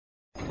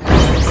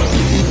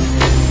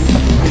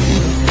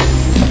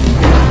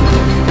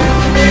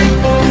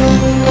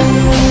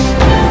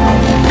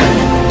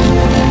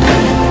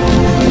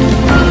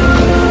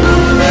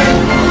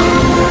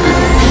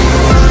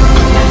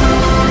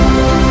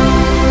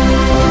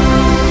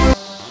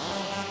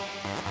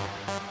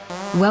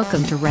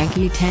Welcome to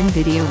Ranky 10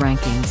 Video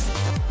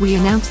Rankings. We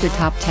announce the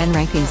top 10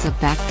 rankings of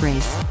back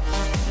brace.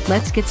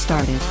 Let's get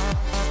started.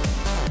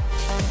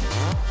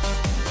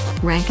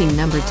 Ranking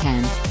number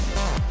 10.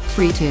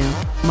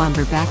 Free2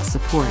 Lumbar Back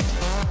Support.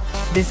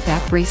 This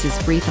back brace is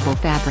breathable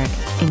fabric,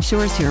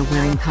 ensures you're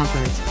wearing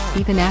comfort,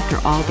 even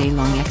after all day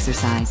long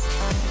exercise.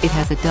 It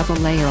has a double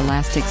layer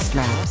elastic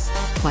straps,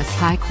 plus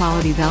high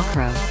quality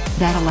Velcro,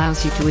 that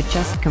allows you to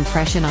adjust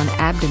compression on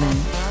abdomen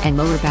and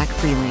lower back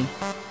freely.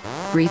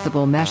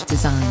 Breathable mesh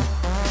design.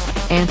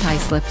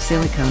 Anti-slip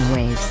silicone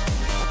waves.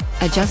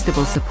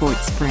 Adjustable support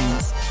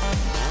springs.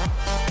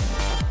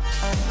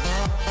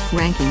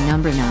 Ranking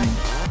number 9.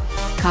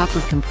 Copper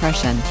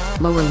compression,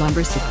 lower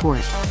lumbar support.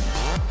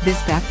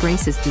 This back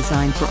brace is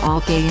designed for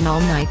all day and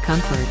all night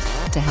comfort,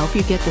 to help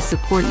you get the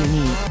support you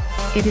need.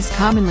 It is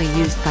commonly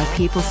used by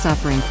people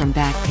suffering from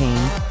back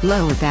pain,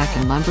 lower back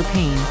and lumbar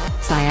pain,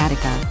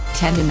 sciatica,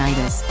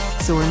 tendinitis,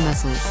 sore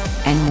muscles,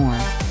 and more.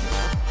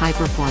 High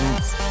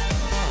performance.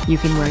 You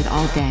can wear it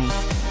all day.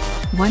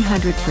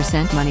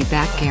 100% money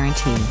back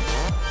guarantee.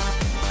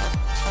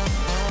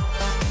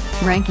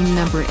 Ranking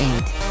number 8.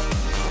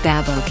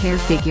 BaboCare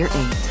Figure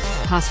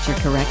 8 Posture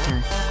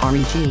Corrector,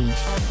 REG.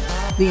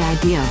 The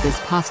idea of this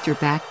posture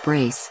back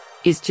brace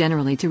is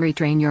generally to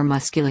retrain your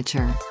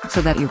musculature,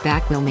 so that your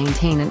back will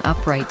maintain an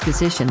upright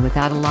position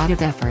without a lot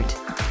of effort.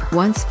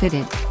 Once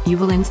fitted, you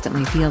will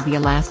instantly feel the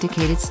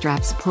elasticated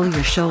straps pull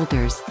your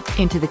shoulders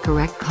into the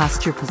correct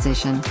posture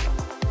position.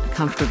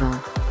 Comfortable,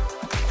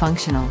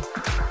 functional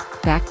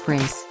back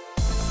brace.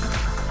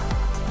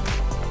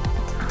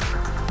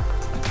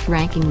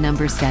 Ranking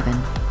number 7.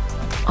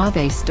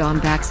 Abe Stone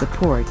Back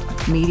Support,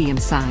 medium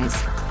size.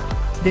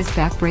 This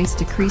back brace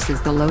decreases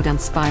the load on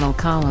spinal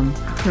column,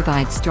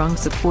 provides strong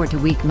support to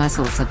weak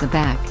muscles of the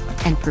back,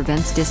 and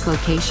prevents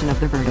dislocation of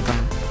the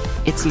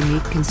vertebra. Its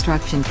unique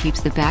construction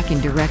keeps the back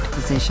in direct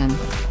position.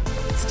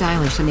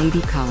 Stylish and 80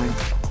 color.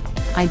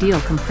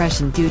 Ideal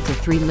compression due to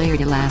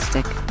 3-layered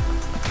elastic.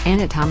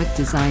 Anatomic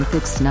design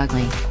fits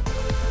snugly.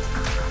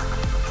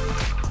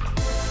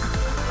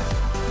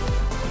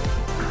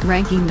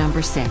 Ranking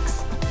number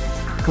 6.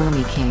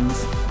 Gloomy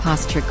Kings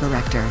Posture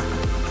Corrector.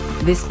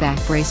 This back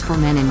brace for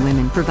men and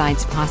women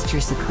provides posture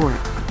support,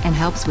 and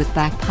helps with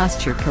back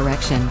posture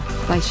correction,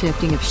 by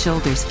shifting of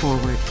shoulders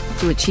forward,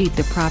 to achieve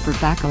the proper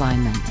back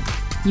alignment.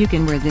 You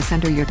can wear this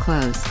under your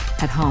clothes,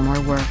 at home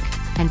or work,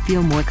 and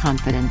feel more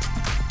confident.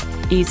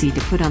 Easy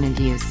to put on and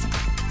use.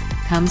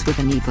 Comes with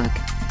an ebook.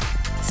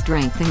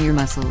 Strengthen your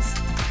muscles.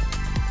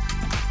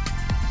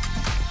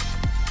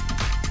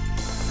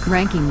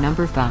 Ranking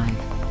number 5.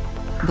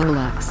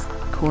 Volux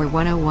Core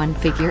 101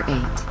 Figure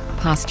 8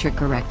 Posture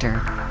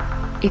Corrector.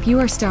 If you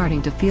are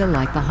starting to feel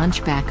like the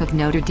Hunchback of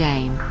Notre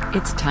Dame,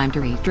 it's time to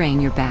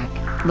retrain your back,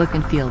 look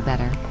and feel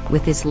better,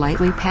 with this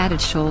lightly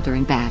padded shoulder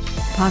and back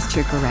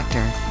posture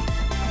corrector.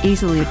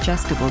 Easily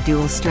adjustable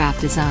dual strap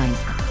design.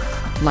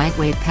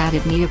 Lightweight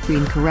padded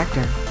neoprene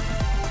corrector.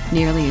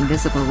 Nearly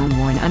invisible when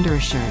worn under a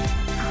shirt.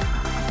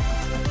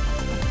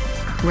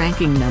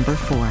 Ranking number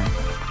 4.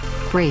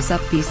 Brace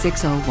Up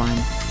B601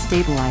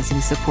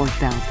 Stabilizing Support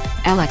Belt,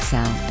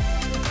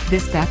 LXL.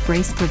 This back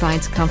brace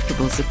provides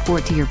comfortable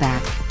support to your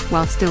back,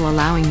 while still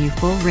allowing you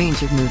full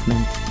range of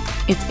movement.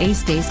 Its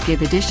A-stays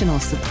give additional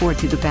support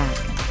to the back.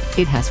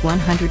 It has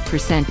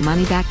 100%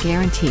 money back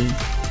guarantee.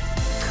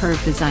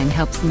 Curved design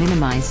helps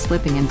minimize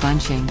slipping and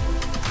bunching.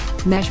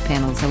 Mesh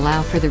panels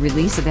allow for the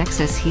release of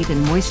excess heat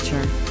and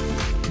moisture.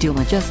 Dual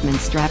adjustment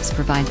straps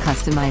provide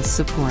customized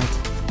support.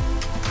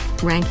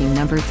 Ranking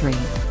number 3.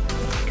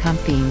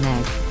 Comfy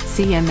Med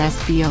CMS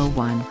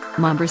B01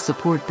 Lumbar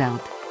Support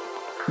Belt.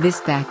 This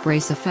back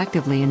brace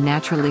effectively and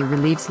naturally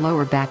relieves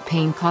lower back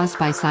pain caused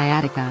by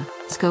sciatica,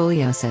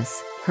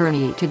 scoliosis,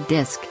 herniated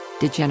disc,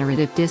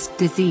 degenerative disc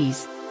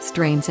disease,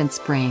 strains and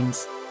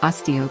sprains,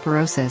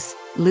 osteoporosis,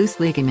 loose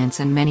ligaments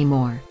and many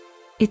more.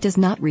 It does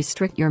not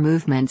restrict your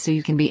movement so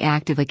you can be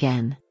active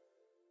again.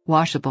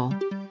 Washable.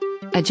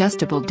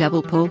 Adjustable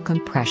double pull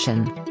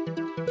compression.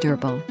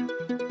 Durable.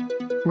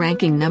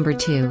 Ranking number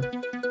 2.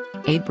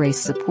 A-Brace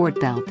Support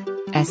Belt,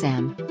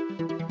 SM.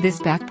 This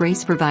back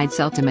brace provides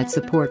ultimate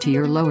support to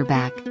your lower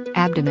back,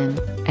 abdomen,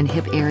 and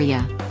hip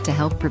area, to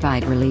help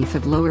provide relief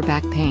of lower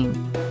back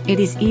pain.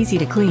 It is easy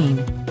to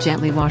clean,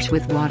 gently wash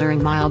with water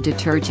and mild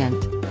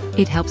detergent.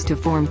 It helps to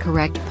form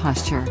correct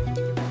posture.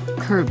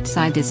 Curved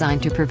side design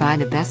to provide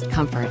the best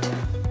comfort.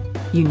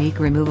 Unique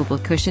removable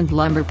cushioned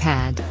lumbar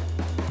pad.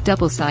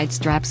 Double side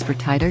straps for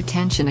tighter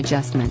tension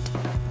adjustment.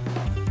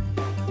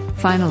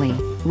 Finally,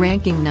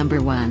 ranking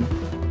number 1.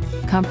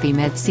 Comfy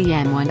Med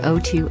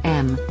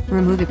CM102M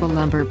Removable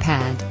Lumbar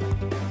Pad.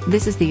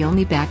 This is the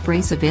only back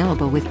brace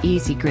available with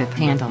easy grip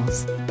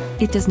handles.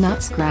 It does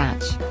not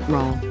scratch,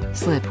 roll,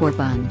 slip or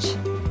bunch.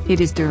 It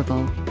is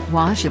durable,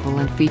 washable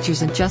and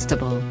features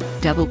adjustable,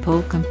 double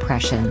pull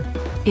compression.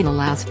 It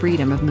allows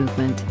freedom of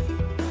movement.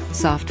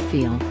 Soft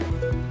feel.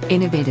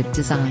 Innovative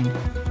design.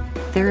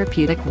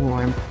 Therapeutic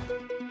warmth.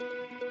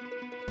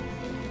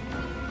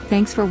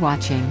 Thanks for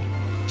watching.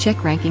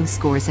 Check ranking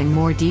scores and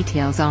more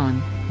details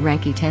on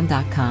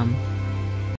Ranky10.com.